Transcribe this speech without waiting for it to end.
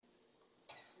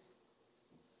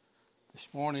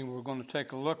This morning we're going to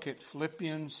take a look at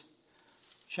Philippians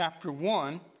chapter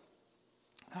 1.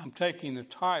 I'm taking the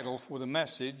title for the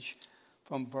message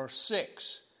from verse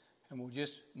 6, and we'll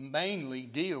just mainly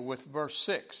deal with verse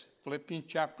 6. Philippians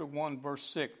chapter 1, verse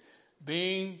 6.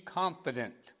 Being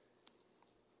confident,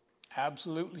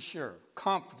 absolutely sure,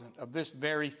 confident of this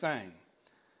very thing,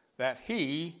 that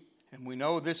He, and we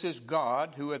know this is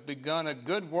God, who had begun a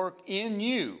good work in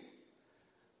you,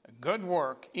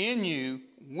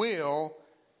 will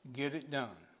get it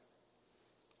done.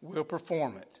 Will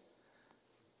perform it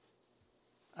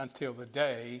until the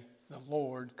day the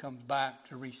Lord comes back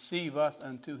to receive us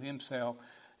unto Himself,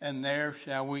 and there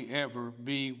shall we ever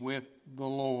be with the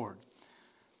Lord.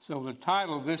 So the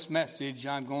title of this message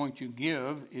I'm going to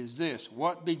give is this: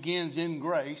 what begins in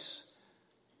grace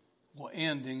will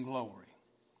end in glory.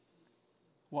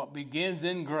 What begins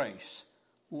in grace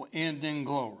will end in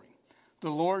glory. The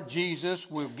Lord Jesus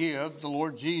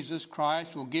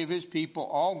Christ will give His people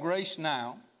all grace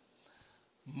now,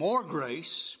 more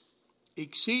grace,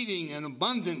 exceeding and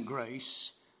abundant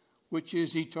grace, which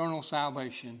is eternal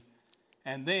salvation,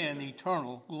 and then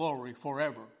eternal glory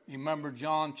forever. Remember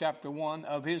John chapter 1,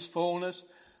 of His fullness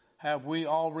have we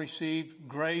all received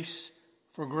grace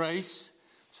for grace.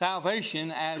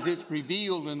 Salvation, as it's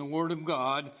revealed in the Word of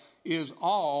God, is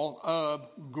all of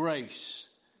grace.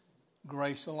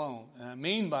 Grace alone. And I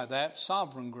mean by that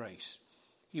sovereign grace.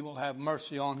 He will have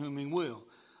mercy on whom He will.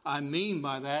 I mean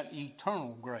by that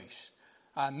eternal grace.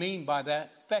 I mean by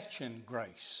that fetching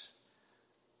grace.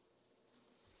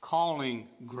 Calling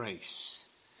grace.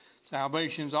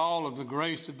 Salvation's all of the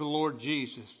grace of the Lord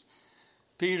Jesus.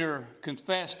 Peter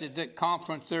confessed at that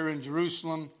conference there in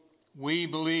Jerusalem, we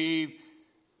believe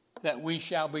that we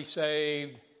shall be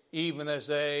saved, even as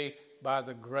they, by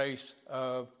the grace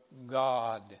of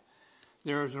God.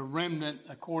 There is a remnant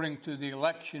according to the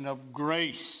election of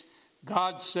grace.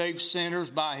 God saves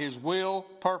sinners by His will,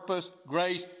 purpose,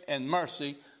 grace, and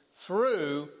mercy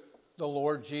through the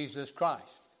Lord Jesus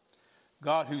Christ.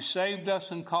 God who saved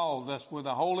us and called us with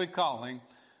a holy calling,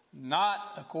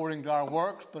 not according to our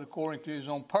works, but according to His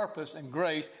own purpose and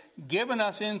grace, given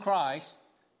us in Christ,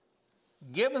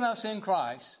 saved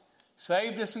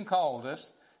us and called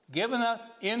us, given us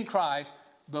in Christ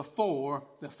before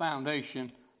the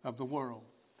foundation of the world.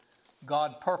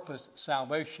 God purposed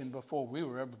salvation before we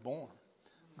were ever born.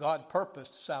 God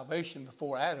purposed salvation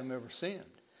before Adam ever sinned.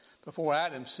 Before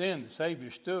Adam sinned, the Savior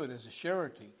stood as a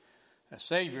surety, a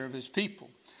Savior of His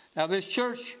people. Now this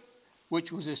church,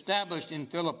 which was established in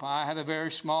Philippi, had a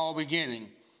very small beginning.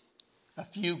 A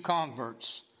few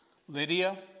converts.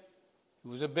 Lydia, who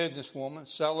was a businesswoman,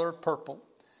 seller of purple.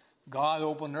 God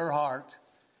opened her heart,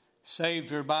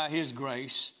 saved her by His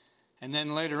grace. And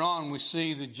then later on we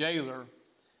see the jailer,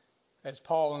 as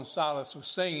Paul and Silas were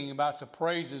singing about the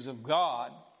praises of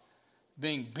God,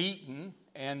 being beaten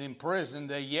and imprisoned,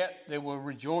 yet they were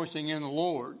rejoicing in the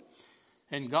Lord.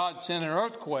 And God sent an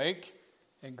earthquake,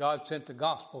 and God sent the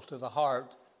gospel to the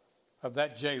heart of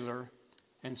that jailer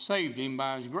and saved him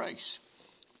by His grace.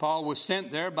 Paul was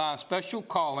sent there by a special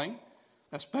calling,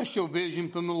 a special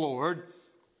vision from the Lord,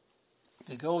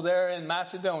 to go there in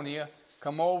Macedonia,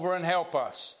 come over and help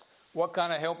us. What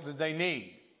kind of help did they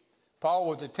need? Paul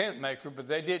was a tent maker, but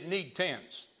they didn't need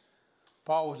tents.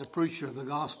 Paul was a preacher of the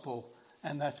gospel,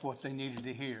 and that's what they needed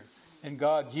to hear. And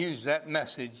God used that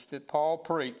message that Paul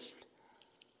preached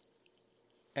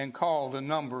and called a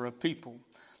number of people.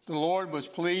 The Lord was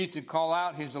pleased to call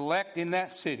out His elect in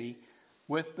that city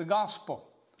with the gospel.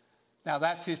 Now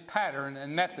that's His pattern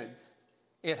and method.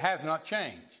 It has not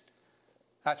changed.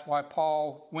 That's why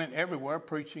Paul went everywhere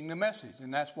preaching the message.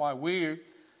 And that's why we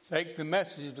take the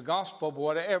message of the gospel,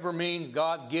 whatever means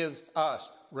God gives us.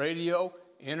 Radio,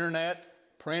 internet,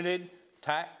 printed,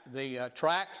 the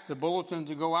tracts, the bulletins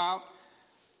to go out.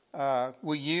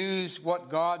 We use what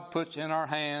God puts in our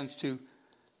hands to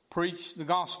preach the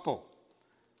gospel.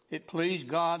 It pleased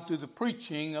God through the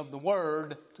preaching of the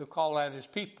word to call out His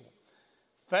people.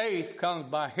 Faith comes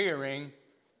by hearing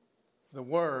the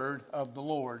word of the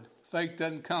Lord. Faith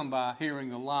doesn't come by hearing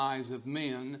the lies of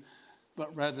men,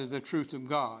 but rather the truth of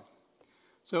God.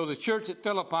 So the church at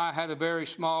Philippi had a very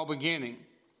small beginning.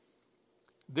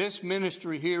 This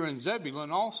ministry here in Zebulun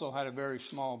also had a very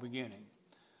small beginning.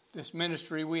 This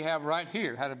ministry we have right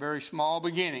here had a very small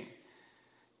beginning.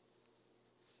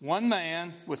 One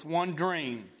man with one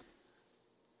dream.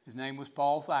 His name was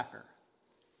Paul Thacker.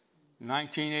 In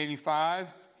 1985,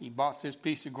 he bought this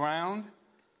piece of ground,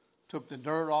 took the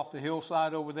dirt off the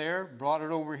hillside over there, brought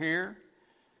it over here,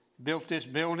 built this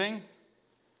building,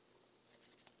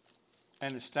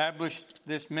 and established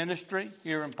this ministry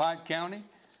here in Pike County.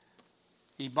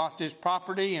 He bought this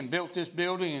property and built this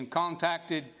building and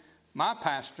contacted my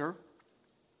pastor,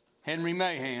 Henry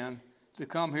Mahan, to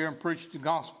come here and preach the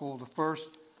gospel, the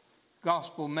first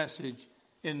gospel message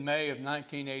in May of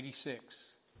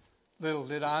 1986. Little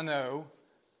did I know,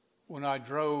 when I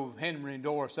drove Henry and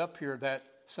Doris up here that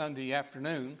Sunday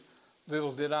afternoon,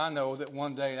 little did I know that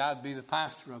one day I'd be the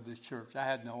pastor of this church. I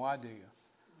had no idea.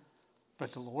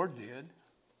 But the Lord did.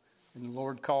 And the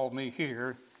Lord called me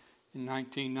here in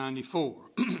 1994.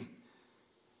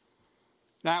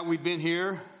 Now we've been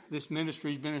here. This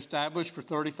ministry's been established for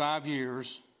 35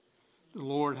 years. The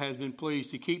Lord has been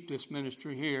pleased to keep this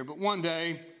ministry here. But one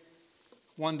day,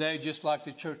 just like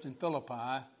the church in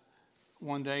Philippi,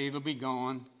 one day it'll be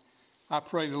gone. I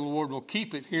pray the Lord will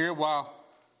keep it here while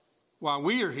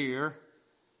we are here.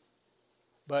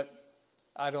 But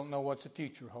I don't know what the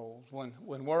future holds.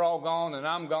 When we're all gone and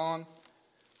I'm gone,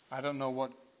 I don't know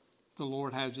what the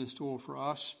Lord has in store for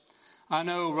us. I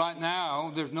know right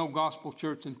now there's no gospel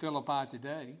church in Philippi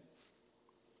today.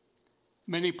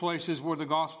 Many places where the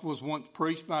gospel was once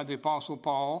preached by the Apostle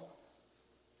Paul,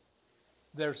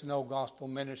 there's no gospel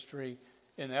ministry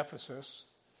in Ephesus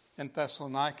and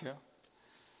Thessalonica.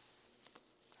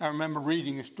 I remember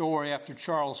reading a story after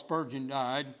Charles Spurgeon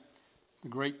died, the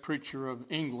great preacher of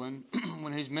England,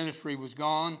 when his ministry was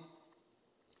gone,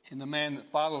 and the man that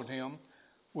followed him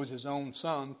was his own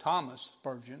son, Thomas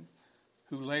Spurgeon,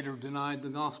 who later denied the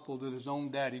gospel that his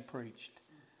own daddy preached.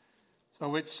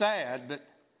 So it's sad, but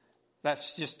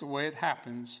that's just the way it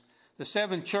happens. The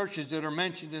 7 churches that are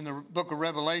mentioned in the book of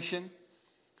Revelation,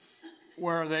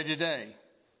 where are they today?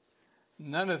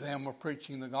 None of them were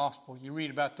preaching the gospel. You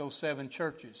read about those 7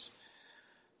 churches.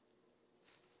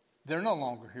 They're no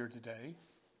longer here today.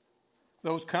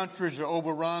 Those countries are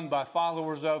overrun by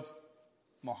followers of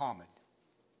Muhammad.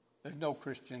 There's no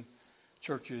Christian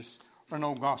churches or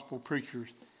no gospel preachers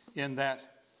in that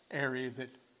area that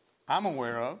I'm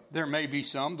aware of. There may be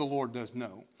some, the Lord does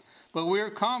know. But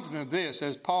we're confident of this,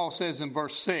 as Paul says in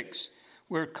verse 6,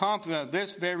 we're confident of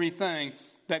this very thing,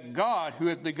 that God, who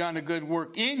hath begun a good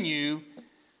work in you,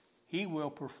 he will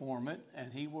perform it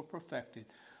and he will perfect it.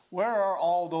 Where are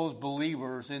all those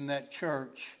believers in that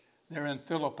church there in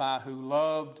Philippi who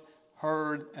loved,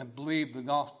 heard, and believed the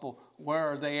gospel?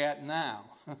 Where are they at now?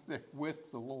 They're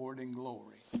with the Lord in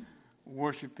glory,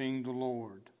 worshiping the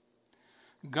Lord.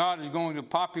 God is going to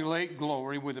populate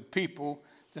glory with a people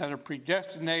that are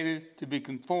predestinated to be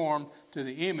conformed to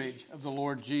the image of the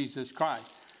Lord Jesus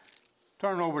Christ.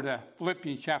 Turn over to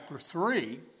Philippians chapter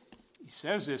 3. He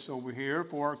says this over here,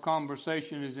 for our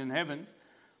conversation is in heaven,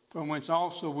 from whence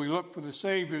also we look for the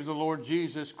Savior, the Lord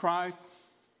Jesus Christ,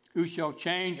 who shall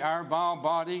change our vile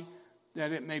body,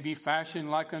 that it may be fashioned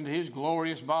like unto his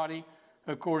glorious body,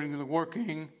 according to the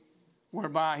working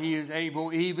whereby he is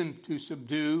able even to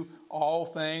subdue all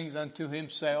things unto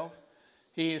himself.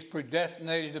 He has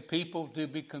predestinated the people to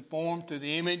be conformed to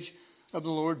the image of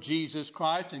the Lord Jesus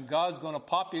Christ, and God's going to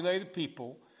populate a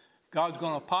people. God's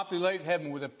going to populate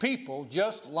heaven with a people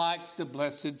just like the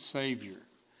blessed Savior.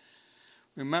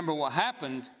 Remember what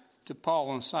happened to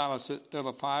Paul and Silas at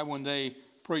Philippi when they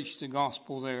preached the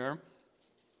gospel there.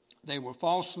 They were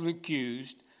falsely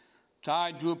accused,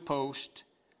 tied to a post,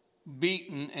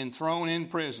 beaten, and thrown in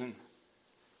prison.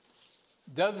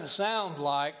 Doesn't sound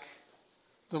like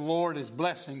the Lord is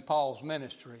blessing Paul's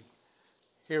ministry.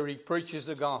 Here he preaches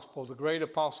the gospel, the great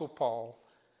apostle Paul,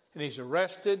 and he's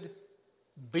arrested,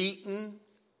 beaten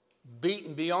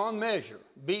beyond measure,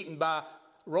 beaten by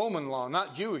Roman law,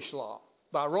 not Jewish law.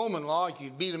 By Roman law,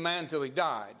 you'd beat a man till he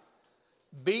died.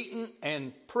 Beaten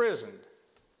and prisoned.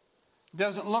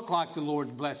 Doesn't look like the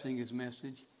Lord's blessing his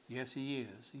message. Yes, he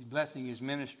is. He's blessing his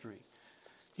ministry.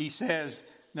 He says,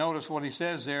 notice what he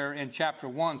says there in chapter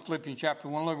 1, Philippians chapter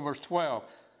 1, look at verse 12.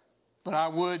 But I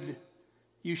would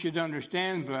you should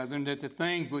understand, brethren, that the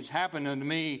things which happened unto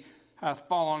me hath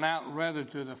fallen out rather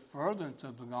to the furtherance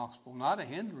of the gospel, not a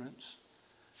hindrance.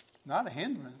 Not a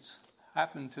hindrance.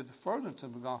 Happened to the furtherance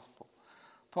of the gospel.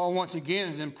 Paul once again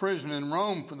is in prison in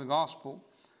Rome for the gospel,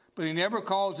 but he never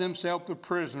calls himself the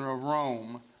prisoner of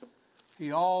Rome.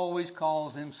 He always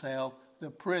calls himself the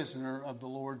prisoner of the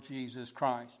Lord Jesus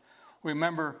Christ.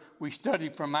 Remember, we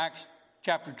studied from Acts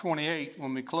chapter 28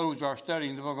 when we closed our study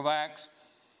in the book of Acts.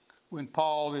 When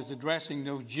Paul is addressing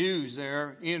those Jews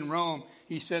there in Rome,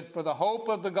 he said, for the hope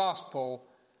of the gospel,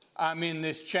 I'm in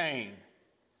this chain.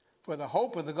 For the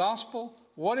hope of the gospel?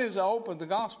 What is the hope of the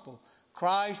gospel?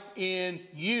 Christ in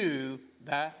you,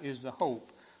 that is the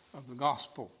hope of the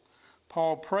gospel.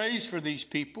 Paul prays for these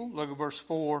people. Look at verse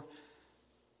 3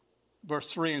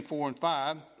 and 4 and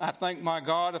 5. I thank my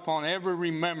God upon every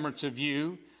remembrance of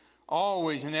you,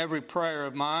 always in every prayer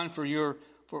of mine, for your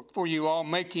for you all,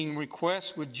 making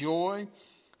requests with joy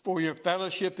for your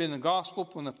fellowship in the gospel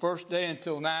from the first day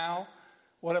until now.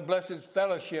 What a blessed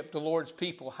fellowship the Lord's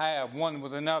people have one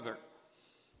with another.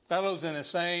 Fellows in the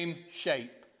same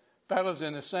shape, fellows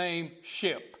in the same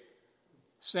ship,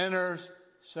 sinners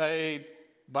saved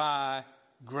by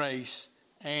grace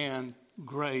and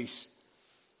grace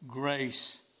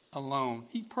alone.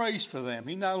 He prays for them.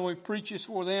 He not only preaches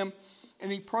for them,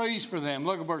 and he prays for them.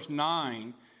 Look at verse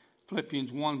 9,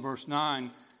 Philippians 1, verse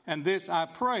 9. And this I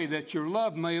pray, that your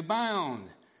love may abound,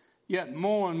 yet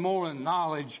more and more in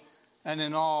knowledge and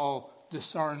in all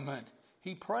discernment.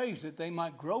 He prays that they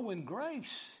might grow in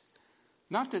grace.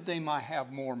 Not that they might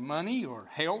have more money or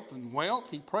health and wealth.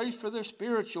 He prays for their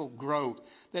spiritual growth,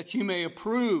 that you may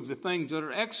approve the things that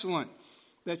are excellent,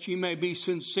 that you may be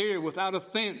sincere without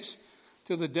offense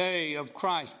to the day of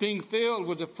Christ, being filled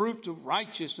with the fruits of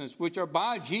righteousness, which are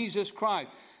by Jesus Christ.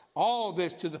 All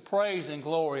this to the praise and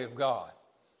glory of God.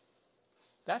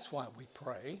 That's why we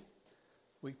pray.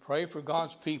 We pray for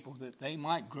God's people that they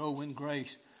might grow in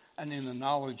grace and in the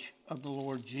knowledge of the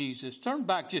Lord Jesus. Turn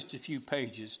back just a few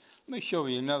pages. Let me show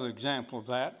you another example of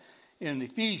that. In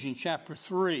Ephesians chapter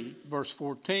 3, verse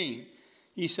 14,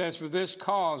 he says, For this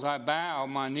cause I bow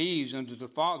my knees unto the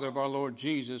Father of our Lord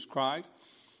Jesus Christ,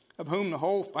 of whom the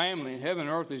whole family in heaven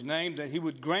and earth is named, that he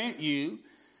would grant you,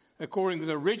 according to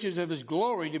the riches of his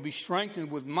glory, to be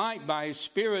strengthened with might by his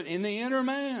Spirit in the inner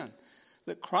man,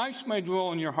 that Christ may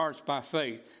dwell in your hearts by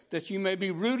faith, that you may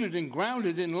be rooted and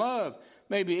grounded in love,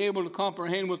 may be able to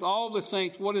comprehend with all the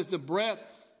saints what is the breadth,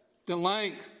 the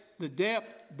length, the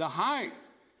depth, the height,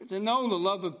 and to know the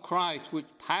love of Christ, which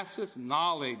passeth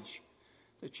knowledge,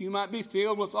 that you might be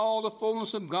filled with all the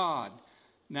fullness of God.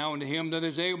 Now unto him that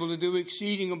is able to do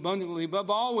exceeding abundantly above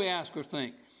all we ask or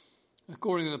think,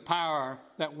 according to the power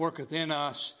that worketh in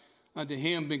us, unto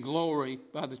him be glory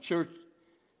by the church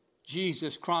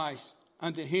Jesus Christ.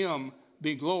 Unto him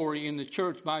be glory in the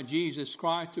church by Jesus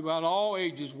Christ throughout all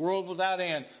ages, world without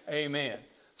end. Amen.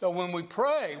 So when we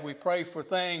pray for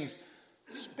things,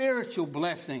 spiritual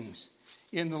blessings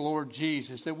in the Lord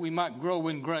Jesus, that we might grow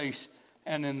in grace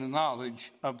and in the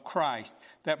knowledge of Christ.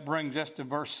 That brings us to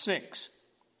verse 6.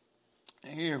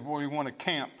 Here's where we want to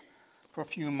camp for a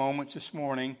few moments this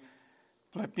morning.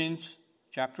 Philippians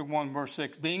chapter 1, verse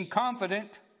 6. Being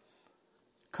confident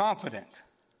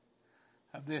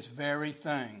of this very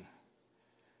thing,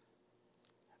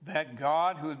 that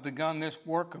God who has begun this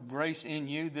work of grace in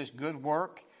you, this good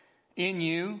work in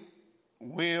you,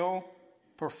 will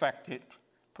perfect it,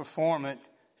 perform it,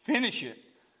 finish it,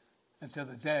 until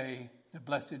the day the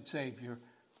blessed Savior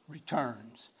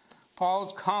returns.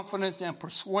 Paul's confidence and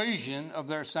persuasion of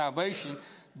their salvation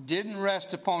didn't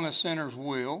rest upon the sinner's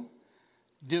will,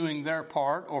 doing their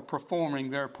part or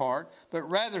performing their part, but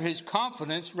rather his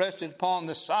confidence rested upon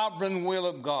the sovereign will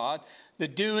of God, the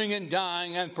doing and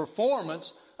dying and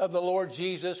performance of the Lord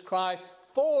Jesus Christ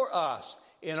for us,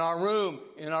 in our room,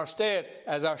 in our stead,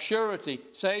 as our surety,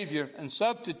 Savior, and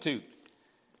substitute.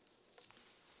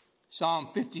 Psalm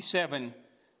 57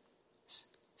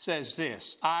 says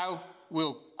this, I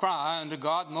will cry unto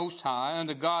God Most High,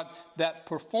 unto God that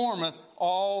performeth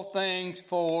all things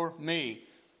for me.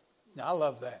 Now, I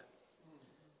love that.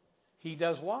 He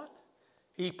does what?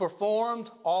 He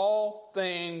performed all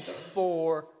things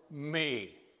for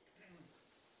me.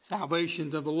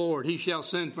 Salvations of the Lord. He shall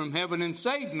send from heaven and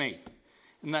save me.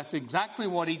 And that's exactly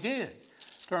what he did.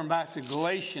 Turn back to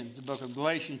Galatians, the book of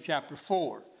Galatians chapter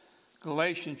 4.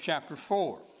 Galatians chapter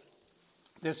 4.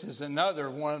 This is another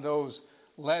one of those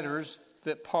letters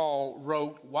that Paul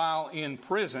wrote while in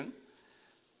prison.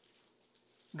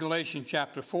 Galatians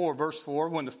chapter 4, verse 4,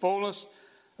 when the fullness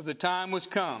of the time was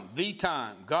come, the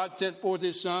time, God sent forth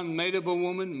his Son, made of a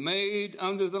woman, made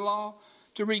under the law,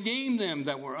 to redeem them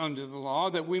that were under the law,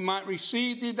 that we might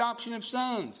receive the adoption of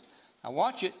sons. Now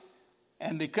watch it.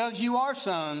 And because you are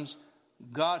sons,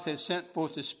 God has sent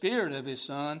forth the Spirit of his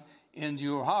Son into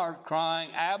your heart, crying,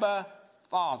 Abba,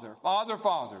 Father, Father,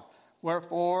 Father.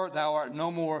 Wherefore thou art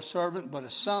no more a servant, but a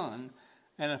son,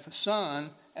 and if a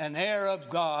son, an heir of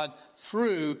God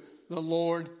through the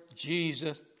Lord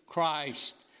Jesus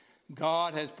Christ.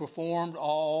 God has performed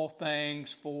all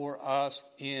things for us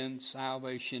in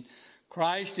salvation.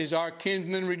 Christ is our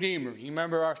kinsman redeemer. You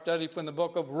remember our study from the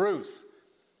book of Ruth,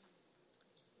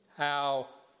 how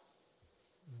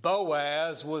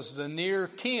Boaz was the near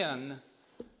kin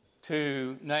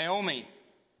to Naomi.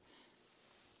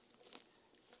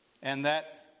 And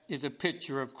that is a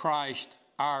picture of Christ,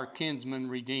 our kinsman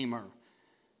redeemer.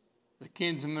 The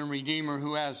kinsman redeemer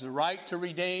who has the right to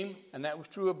redeem, and that was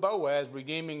true of Boaz,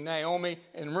 redeeming Naomi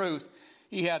and Ruth.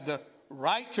 He had the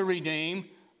right to redeem,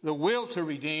 the will to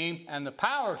redeem, and the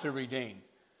power to redeem.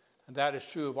 And that is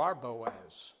true of our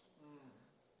Boaz.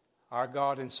 Our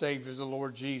God and Savior is the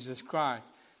Lord Jesus Christ.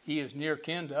 He is near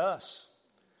kin to us.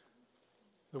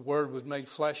 The Word was made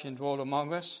flesh and dwelt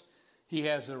among us. He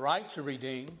has the right to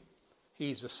redeem.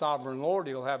 He's the sovereign Lord.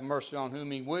 He'll have mercy on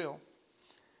whom He will.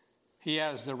 He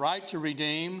has the right to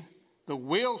redeem, the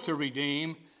will to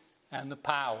redeem, and the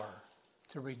power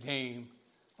to redeem.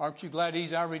 Aren't you glad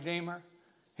He's our Redeemer?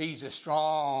 He's a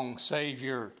strong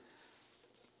Savior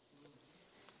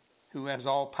who has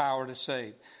all power to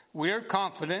save. We are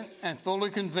confident and fully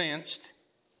convinced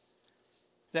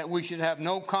that we should have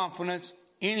no confidence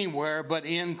anywhere but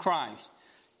in Christ.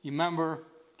 You remember,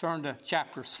 turn to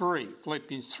chapter 3,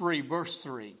 Philippians 3, verse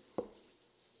 3.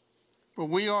 For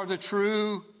we are the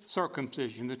true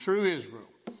circumcision, the true Israel,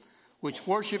 which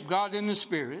worship God in the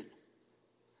Spirit,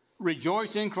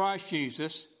 rejoice in Christ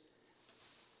Jesus,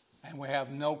 and we have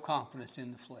no confidence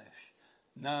in the flesh.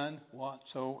 None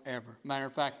whatsoever. Matter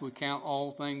of fact, we count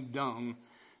all things dung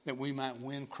that we might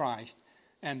win Christ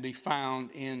and be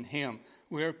found in Him.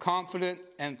 We are confident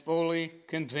and fully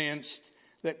convinced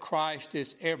that Christ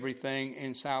is everything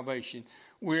in salvation.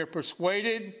 We are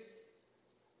persuaded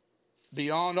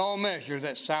beyond all measure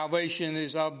that salvation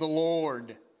is of the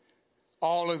Lord,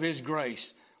 all of His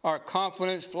grace. Our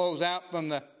confidence flows out from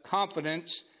the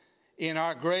confidence in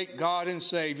our great God and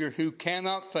Savior who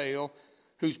cannot fail,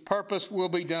 whose purpose will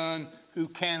be done, who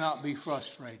cannot be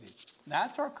frustrated.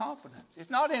 That's our confidence. It's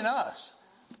not in us.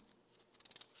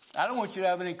 I don't want you to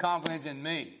have any confidence in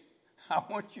me. I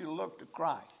want you to look to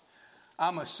Christ.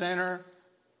 I'm a sinner.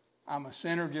 I'm a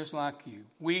sinner just like you.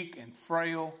 Weak and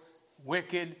frail,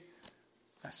 wicked,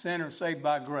 a sinner saved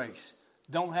by grace.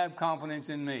 Don't have confidence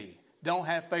in me. Don't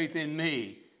have faith in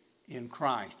me, in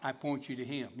Christ. I point you to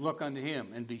Him. Look unto Him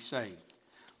and be saved.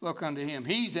 Look unto Him.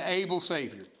 He's the able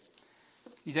Savior.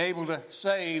 He's able to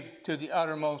save to the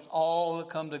uttermost all that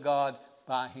come to God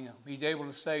by Him. He's able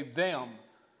to save them,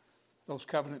 those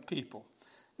covenant people.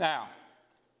 Now,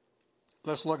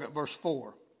 let's look at verse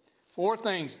 4. 4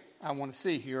 things I want to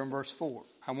see here in verse 4.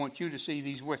 I want you to see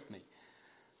these with me.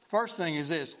 First thing is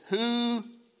this: whose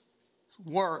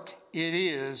work it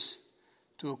is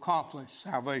to accomplish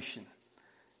salvation.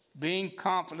 Being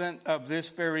confident of this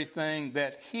very thing,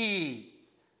 that He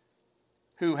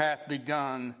who hath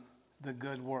begun the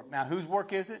good work. Now, whose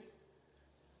work is it?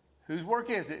 Whose work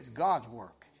is it? It's God's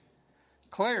work.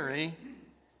 Clearly,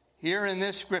 here in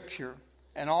this scripture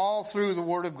and all through the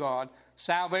Word of God,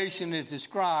 salvation is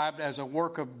described as a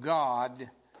work of God,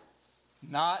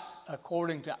 not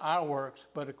according to our works,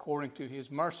 but according to His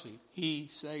mercy. He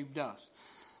saved us.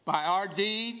 By our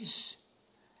deeds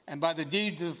and by the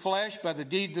deeds of the flesh, by the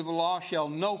deeds of the law, shall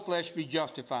no flesh be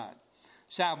justified.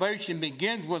 Salvation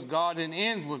begins with God and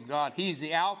ends with God. He's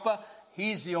the Alpha,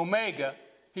 He's the Omega.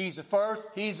 He's the first,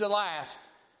 He's the last.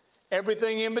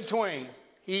 Everything in between.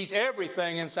 He's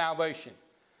everything in salvation.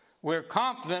 We're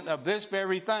confident of this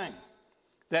very thing,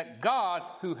 that God,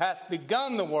 who hath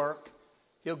begun the work,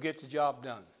 He'll get the job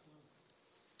done.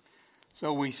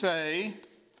 So we say,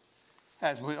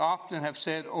 as we often have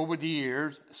said over the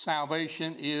years,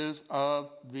 salvation is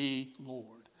of the Lord.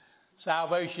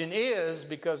 Salvation is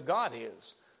because God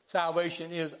is.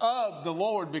 Salvation is of the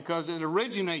Lord because it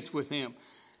originates with Him.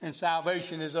 And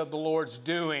salvation is of the Lord's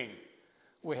doing.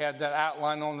 We had that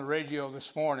outline on the radio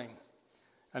this morning.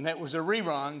 And that was a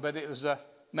rerun, but it was a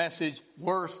message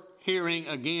worth hearing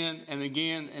again and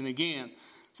again and again.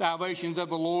 Salvation is of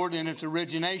the Lord in its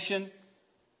origination.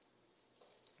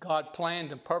 God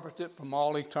planned and purposed it from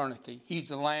all eternity. He's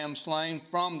the Lamb slain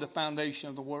from the foundation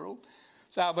of the world.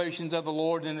 Salvation is of the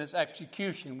Lord in its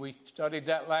execution. We studied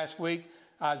that last week.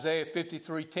 Isaiah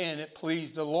 53:10. It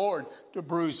pleased the Lord to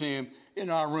bruise Him in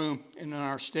our room and in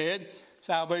our stead.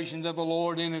 Salvation is of the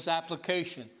Lord in its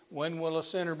application. When will a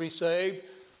sinner be saved?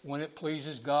 When it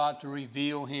pleases God to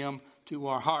reveal Him to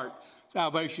our heart.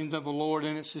 Salvation is of the Lord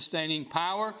in its sustaining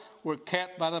power. We're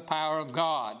kept by the power of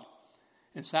God.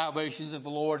 And salvation is of the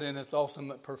Lord in its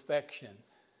ultimate perfection.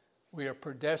 We are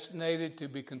predestinated to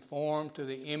be conformed to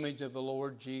the image of the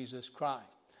Lord Jesus Christ.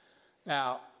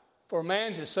 Now, for a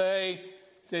man to say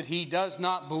that he does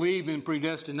not believe in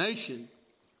predestination,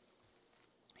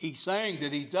 he's saying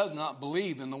that he does not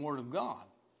believe in the Word of God.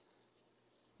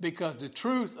 Because the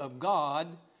truth of God,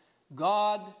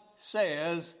 God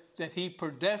says that He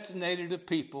predestinated a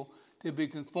people to be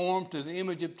conformed to the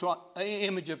image of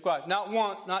Christ. Not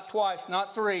once, not twice,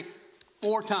 not 3,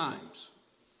 4 times.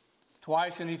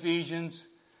 Twice in Ephesians,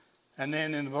 and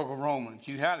then in the book of Romans.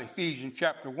 You had Ephesians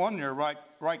chapter 1 there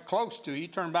right close to you.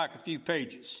 Turn back a few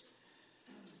pages.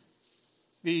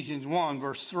 Ephesians 1,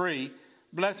 verse 3.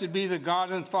 Blessed be the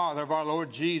God and Father of our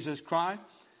Lord Jesus Christ,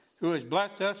 who has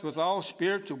blessed us with all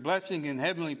spiritual blessing in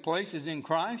heavenly places in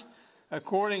Christ,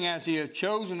 according as he had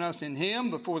chosen us in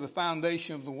him before the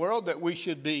foundation of the world, that we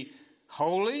should be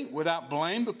holy, without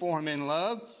blame before him in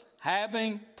love,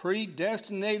 having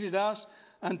predestinated us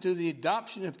unto the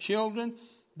adoption of children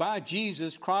by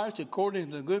Jesus Christ,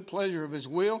 according to the good pleasure of his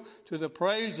will, to the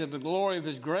praise of the glory of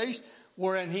his grace,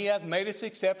 wherein he hath made us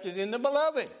accepted in the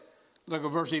beloved. Look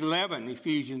at verse 11,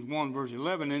 Ephesians 1, verse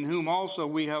 11, in whom also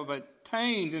we have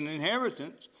obtained an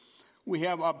inheritance. We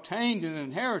have obtained an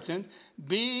inheritance,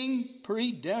 being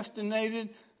predestinated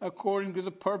according to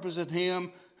the purpose of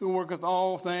him who worketh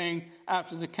all things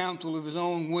after the counsel of his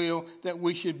own will, that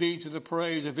we should be to the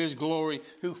praise of his glory,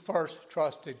 who first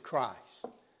trusted Christ.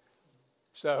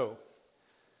 So,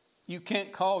 you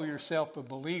can't call yourself a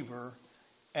believer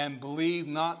and believe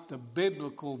not the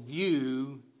biblical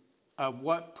view of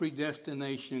what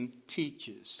predestination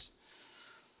teaches.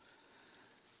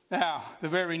 Now, the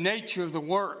very nature of the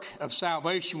work of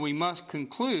salvation, we must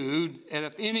conclude that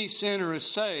if any sinner is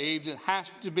saved, it has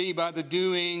to be by the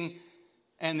doing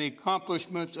and the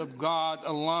accomplishments of God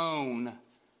alone,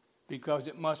 because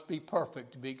it must be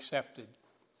perfect to be accepted.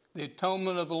 The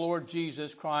atonement of the Lord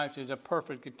Jesus Christ is a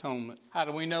perfect atonement. How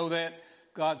do we know that?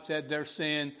 God said, their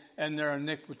sin and their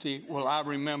iniquity will I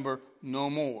remember no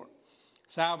more.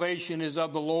 Salvation is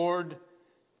of the Lord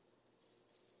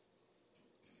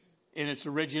in its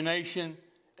origination,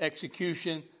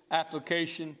 execution,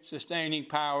 application, sustaining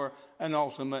power, and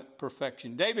ultimate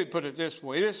perfection. David put it this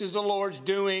way: this is the Lord's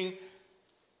doing,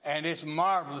 and it's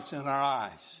marvelous in our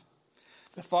eyes.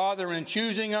 The Father in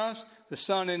choosing us, the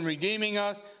Son in redeeming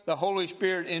us, the Holy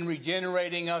Spirit in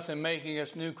regenerating us and making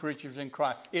us new creatures in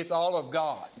Christ. It's all of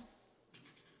God.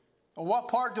 Well, what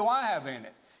part do I have in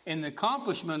it? In the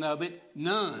accomplishment of it,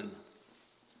 none.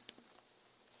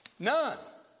 None.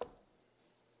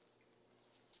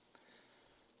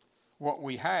 What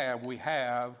we have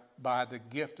by the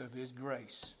gift of his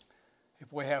grace.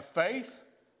 If we have faith,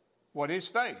 what is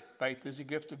faith? Faith is a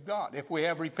gift of God. If we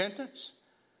have repentance,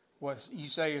 you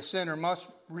say a sinner must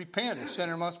repent, a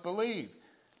sinner must believe.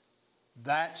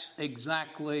 That's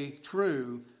exactly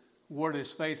true. Where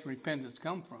does faith and repentance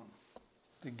come from?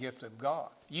 The gift of God.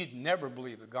 You'd never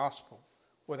believe the gospel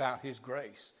without his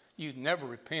grace. You'd never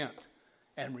repent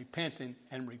and repenting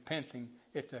and repenting.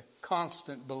 It's a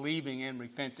constant believing and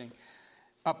repenting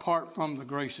apart from the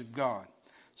grace of God.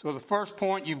 So the first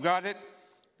point, you've got it.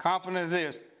 Confident of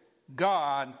this: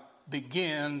 God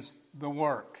begins the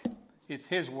work. It's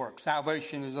his work.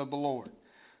 Salvation is of the Lord.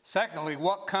 Secondly,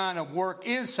 what kind of work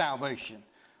is salvation?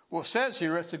 Well, it says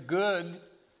here it's good,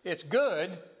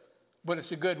 but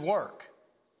it's a good work.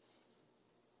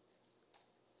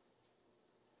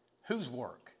 Whose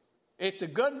work? It's a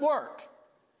good work.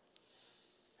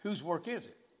 Whose work is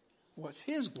it? Well, it's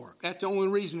his work. That's the only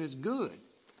reason it's good.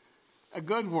 A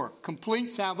good work.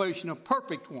 Complete salvation, a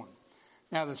perfect one.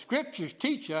 Now, the scriptures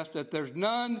teach us that there's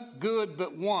none good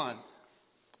but one.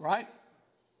 Right?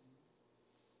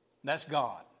 That's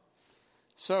God.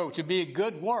 So, to be a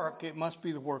good work, it must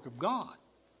be the work of God.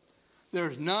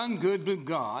 There's none good but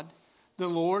God. The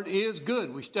Lord is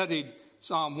good. We studied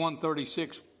Psalm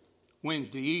 136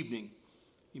 Wednesday evening.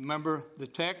 You remember the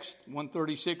text,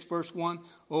 136 verse 1?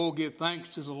 Oh, give thanks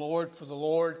to the Lord, for the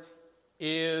Lord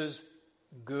is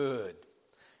good.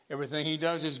 Everything he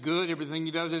does is good. Everything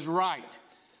he does is right.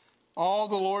 All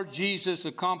the Lord Jesus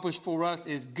accomplished for us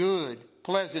is good,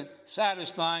 pleasant,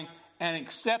 satisfying, and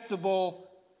acceptable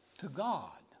to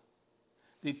God.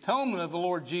 The atonement of the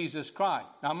Lord Jesus Christ.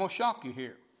 Now, I'm going to shock you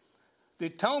here. The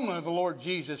atonement of the Lord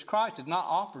Jesus Christ is not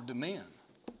offered to men.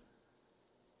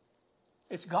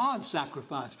 It's God's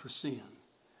sacrifice for sin.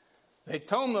 The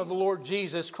atonement of the Lord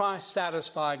Jesus Christ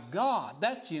satisfied God.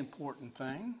 That's the important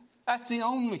thing. That's the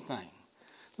only thing.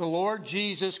 The Lord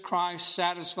Jesus Christ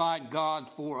satisfied God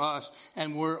for us,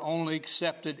 and we're only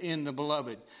accepted in the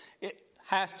beloved. It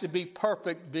has to be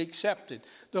perfect to be accepted.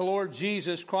 The Lord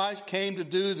Jesus Christ came to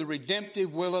do the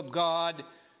redemptive will of God,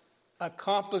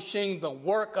 accomplishing the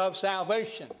work of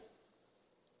salvation.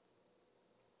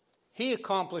 He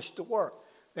accomplished the work.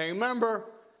 Now remember,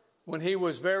 when he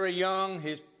was very young,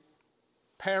 his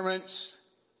parents,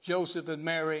 Joseph and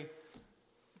Mary,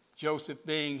 Joseph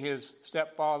being his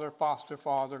stepfather, foster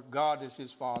father, God is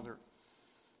his father.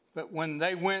 But when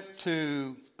they went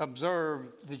to observe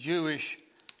the Jewish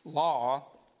law,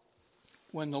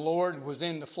 when the Lord was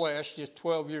in the flesh, just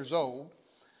 12 years old,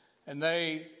 and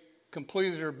they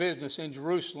completed their business in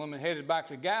Jerusalem and headed back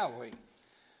to Galilee.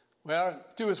 Well,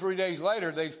 2 or 3 days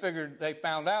later, they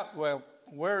found out, well,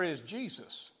 where is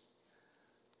Jesus?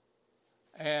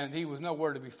 and he was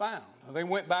nowhere to be found. They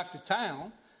went back to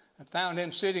town and found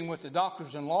him sitting with the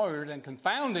doctors and lawyers and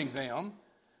confounding them.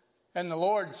 And the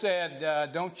Lord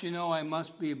said, don't you know I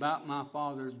must be about my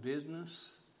Father's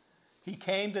business? He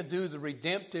came to do the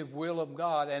redemptive will of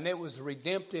God, and it was the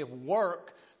redemptive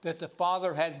work that the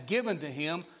Father had given to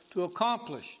him to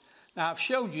accomplish. Now, I've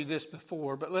showed you this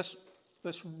before, but let's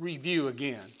review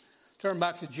again. Turn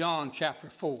back to John chapter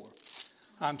 4.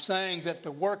 I'm saying that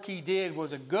the work he did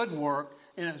was a good work,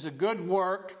 and it was a good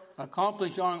work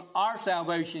accomplished on our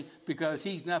salvation because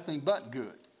he's nothing but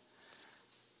good.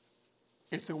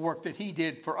 It's the work that he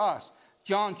did for us.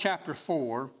 John chapter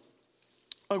 4,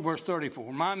 verse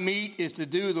 34. My meat is to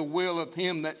do the will of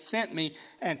him that sent me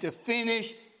and to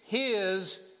finish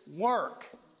his work.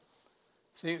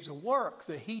 See, it's a work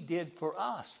that he did for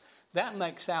us. That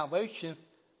makes salvation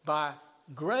by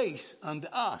grace unto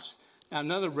us. Now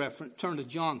another reference, turn to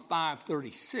John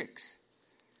 5:36.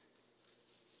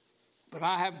 But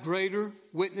I have greater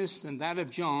witness than that of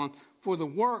John, for the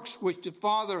works which the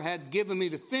Father had given me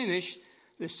to finish,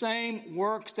 the same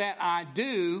works that I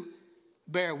do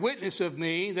bear witness of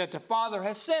me that the Father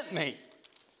has sent me.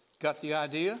 Got the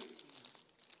idea?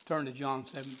 Turn to John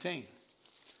 17.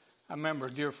 I remember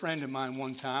a dear friend of mine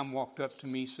one time walked up to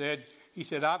me, he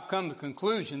said, I've come to the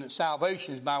conclusion that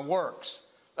salvation is by works.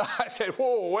 I said,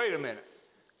 whoa, wait a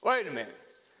minute.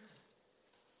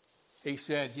 He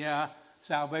said, yeah,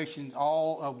 salvation's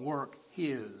all of work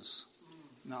his,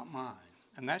 not mine.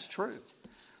 And that's true.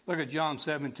 Look at John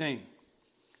 17.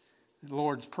 The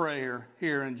Lord's Prayer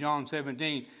here in John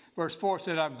 17. Verse 4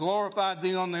 said, I've glorified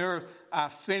thee on the earth.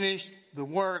 I've finished the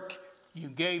work you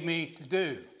gave me to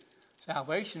do.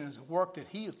 Salvation is a work that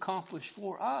he accomplished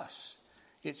for us.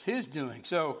 It's his doing.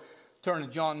 So turn to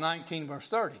John 19, verse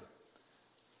 30.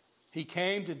 He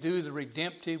came to do the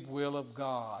redemptive will of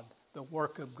God, the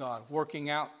work of God, working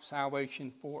out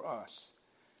salvation for us.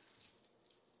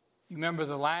 You remember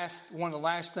one of the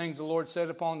last things the Lord said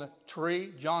upon the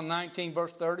tree, John 19,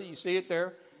 verse 30. You see it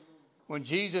there? When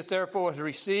Jesus, therefore, has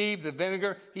received the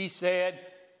vinegar, he said,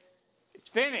 it's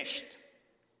finished.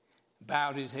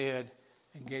 Bowed his head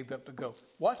and gave up the ghost.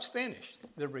 What's finished?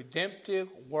 The redemptive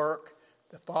work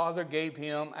the Father gave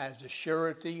him as the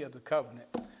surety of the covenant.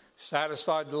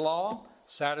 Satisfied the law,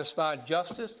 satisfied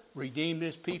justice, redeemed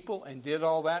his people, and did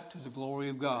all that to the glory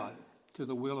of God, to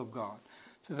the will of God,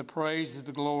 to the praise of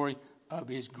the glory of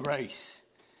his grace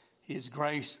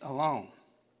alone.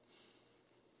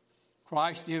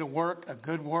 Christ did a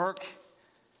good work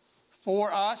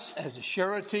for us as the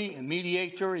surety and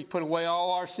mediator. He put away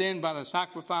all our sin by the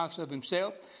sacrifice of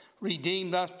himself,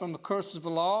 redeemed us from the curse of the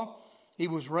law. He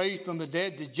was raised from the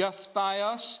dead to justify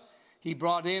us. He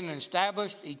brought in and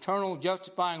established eternal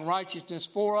justifying righteousness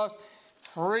for us,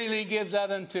 freely gives that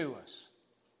unto us.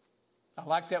 I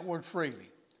like that word freely.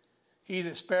 He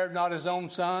that spared not his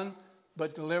own son,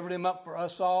 but delivered him up for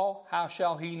us all, how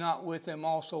shall he not with him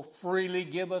also freely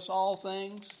give us all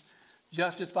things?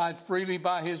 Justified freely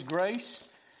by his grace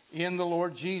in the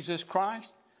Lord Jesus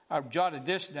Christ. I've jotted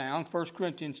this down, 1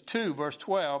 Corinthians 2, verse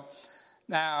 12.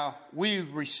 Now,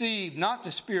 we've received not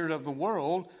the spirit of the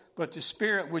world, but the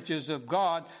Spirit which is of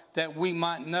God, that we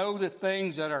might know the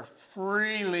things that are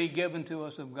freely given to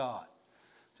us of God.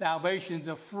 Salvation is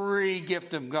a free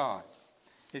gift of God.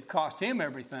 It cost him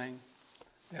everything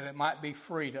that it might be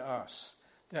free to us,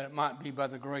 that it might be by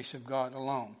the grace of God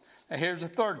alone. Now here's the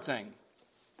third thing.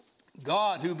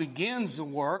 God, who begins the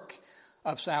work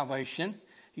of salvation,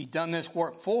 he's done this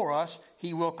work for us.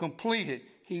 He will complete it.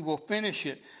 He will finish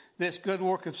it. This good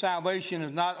work of salvation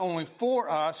is not only for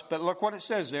us, but look what it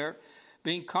says there,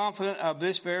 being confident of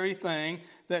this very thing,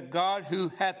 that God who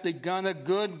hath begun a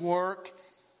good work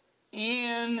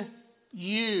in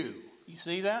you. You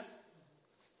see that?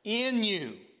 In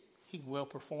you. He will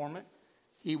perform it.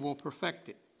 He will perfect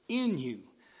it. In you.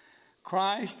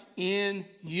 Christ in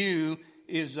you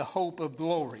is the hope of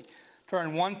glory.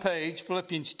 Turn one page,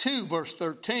 Philippians 2, verse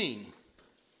 13.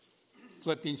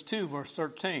 Philippians 2, verse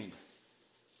 13.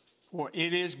 For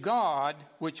it is God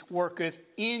which worketh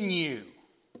in you,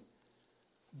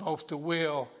 both to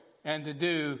will and to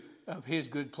do of his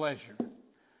good pleasure.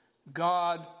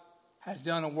 God has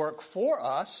done a work for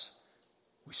us.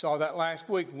 We saw that last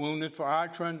week, wounded for our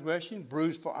transgression,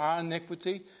 bruised for our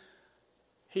iniquity.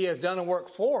 He has done a work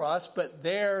for us, but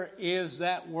there is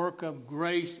that work of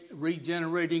grace,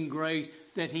 regenerating grace,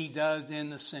 that he does in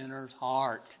the sinner's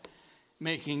heart,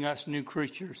 making us new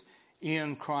creatures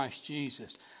in Christ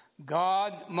Jesus.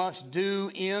 God must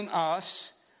do in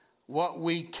us what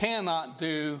we cannot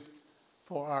do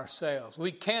for ourselves.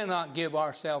 We cannot give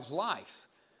ourselves life.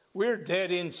 We're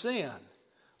dead in sin.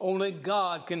 Only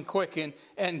God can quicken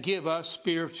and give us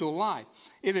spiritual life.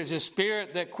 It is a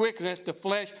spirit that quickeneth, the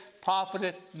flesh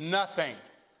profiteth nothing.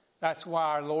 That's why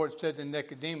our Lord said to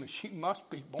Nicodemus, you must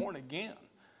be born again.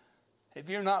 If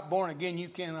you're not born again, you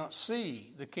cannot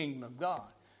see the kingdom of God.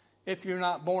 If you're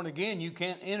not born again, you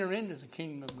can't enter into the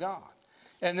kingdom of God.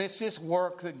 And it's this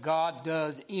work that God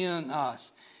does in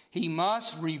us. He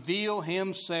must reveal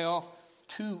himself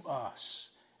to us.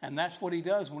 And that's what he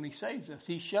does when he saves us.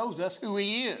 He shows us who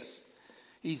he is.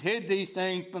 He's hid these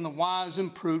things from the wise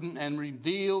and prudent and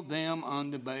revealed them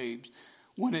unto babes.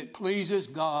 When it pleases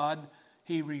God,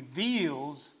 he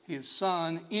reveals his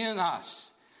Son in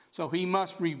us. So he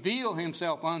must reveal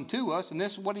himself unto us, and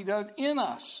this is what he does in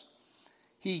us.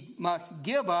 He must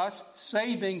give us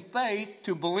saving faith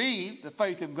to believe, the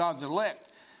faith of God's elect.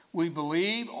 We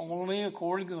believe only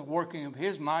according to the working of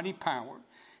his mighty power.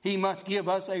 He must give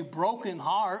us a broken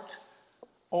heart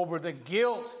over the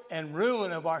guilt and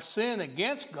ruin of our sin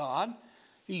against God.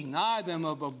 He's nigh them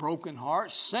of a broken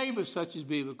heart. Save us such as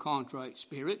be of a contrite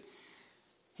spirit.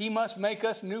 He must make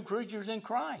us new creatures in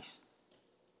Christ.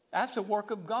 That's the work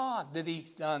of God that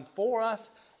he's done for us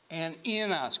and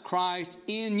in us. Christ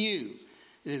in you.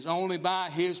 It is only by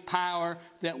his power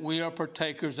that we are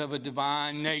partakers of a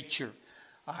divine nature.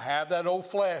 I have that old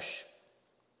flesh.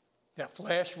 That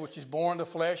flesh which is born of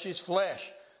flesh is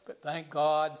flesh. But thank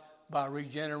God, by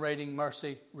regenerating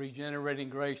mercy, regenerating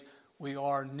grace, we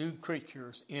are new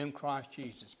creatures in Christ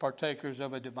Jesus, partakers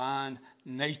of a divine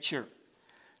nature.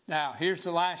 Now, here's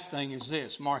the last thing is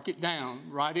this. Mark it down.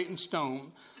 Write it in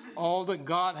stone. All that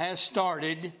God has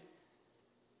started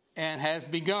and has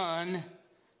begun,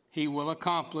 he will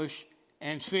accomplish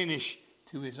and finish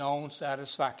to his own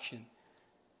satisfaction.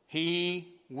 He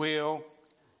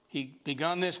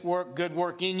begun this work, good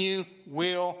work in you,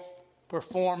 will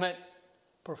perform it,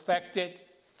 perfect it,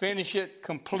 finish it,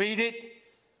 complete it.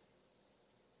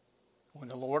 When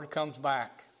the Lord comes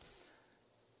back,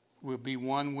 we'll be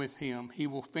one with him. He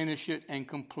will finish it and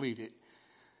complete it.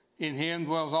 In him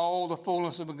dwells all the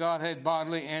fullness of the Godhead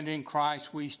bodily, and in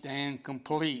Christ we stand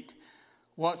complete.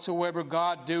 Whatsoever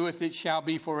God doeth, it shall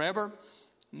be forever.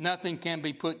 Nothing can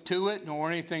be put to it, nor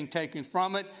anything taken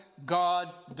from it. God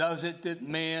does it that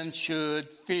men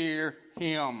should fear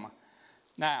him.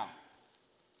 Now,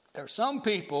 there are some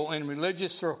people in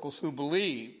religious circles who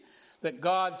believe that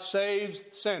God saves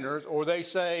sinners, or they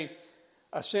say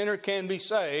a sinner can be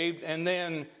saved, and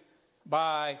then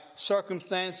by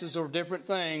circumstances or different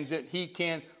things that he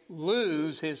can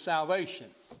lose his salvation.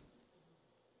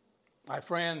 My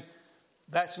friend,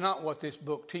 that's not what this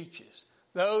book teaches.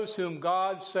 Those whom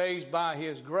God saves by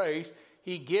his grace,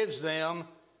 he gives them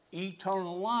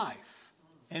eternal life.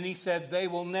 And he said they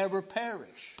will never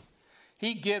perish.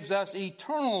 He gives us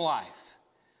eternal life.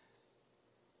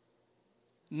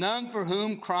 None for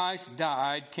whom Christ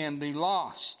died can be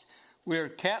lost. We are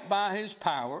kept by his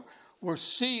power. We're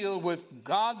sealed with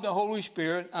God the Holy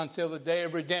Spirit until the day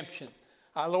of redemption.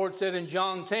 Our Lord said in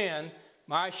John 10,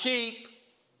 my sheep,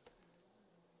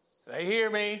 they hear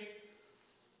me.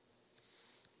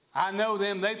 I know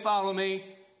them, they follow me,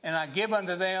 and I give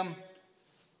unto them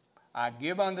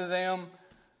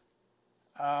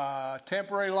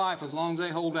temporary life as long as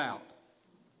they hold out.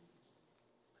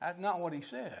 That's not what he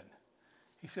said.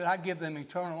 He said, I give them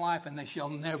eternal life, and they shall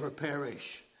never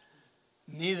perish.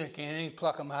 Neither can any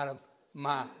pluck them out of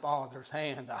my Father's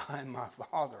hand. I and my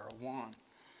Father are one.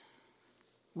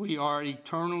 We are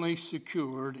eternally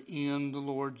secured in the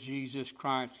Lord Jesus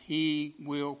Christ. He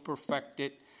will perfect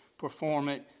it, perform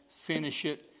it, finish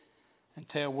it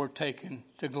until we're taken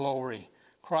to glory.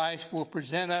 Christ will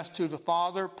present us to the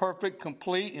Father, perfect,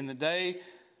 complete, in the day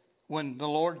when the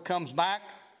Lord comes back.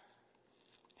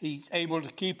 He's able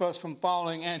to keep us from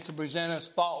falling and to present us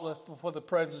faultless before the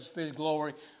presence of his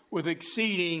glory with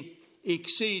exceeding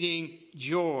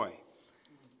joy.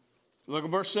 Look at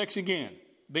verse 6 again.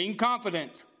 Being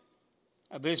confident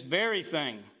of this very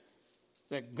thing,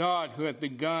 that God who hath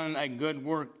begun a good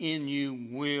work in you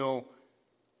will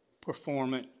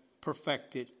perform it,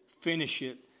 perfect it, finish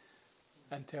it,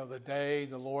 until the day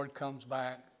the Lord comes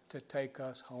back to take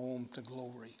us home to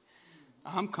glory.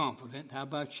 I'm confident. How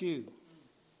about you?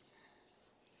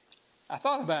 I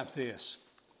thought about this.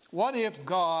 What if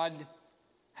God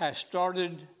has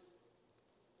started,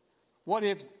 what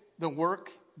if the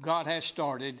work God has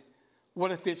started,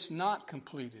 what if it's not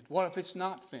completed? What if it's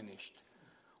not finished?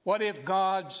 What if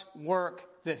God's work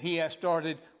that he has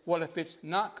started, what if it's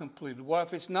not completed? What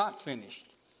if it's not finished?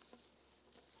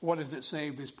 What does it say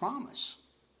of his promise?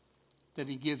 That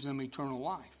he gives them eternal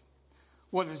life.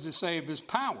 What does it say of his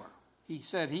power? He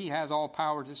said he has all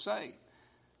power to save.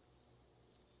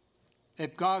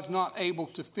 If God's not able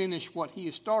to finish what he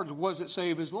has started, what does it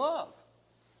say of his love?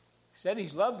 He said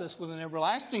he's loved us with an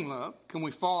everlasting love. Can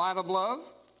we fall out of love?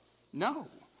 No.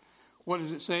 What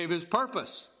does it say of his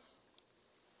purpose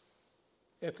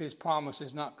if his promise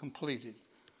is not completed?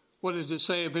 What does it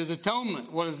say of his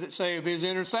atonement? What does it say of his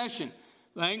intercession?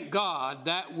 Thank God,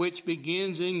 that which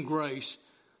begins in grace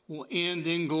will end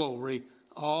in glory.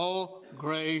 All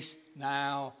grace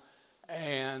now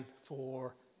and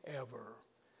forever.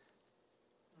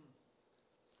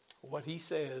 What he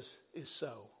says is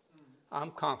so.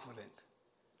 I'm confident.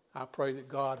 I pray that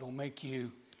God will make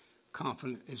you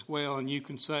confident as well. And you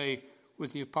can say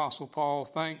with the Apostle Paul,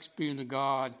 thanks be unto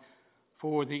God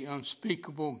for the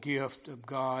unspeakable gift of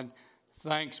God.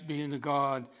 Thanks be unto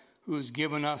God who has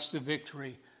given us the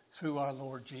victory through our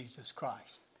Lord Jesus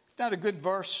Christ. Is that a good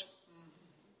verse?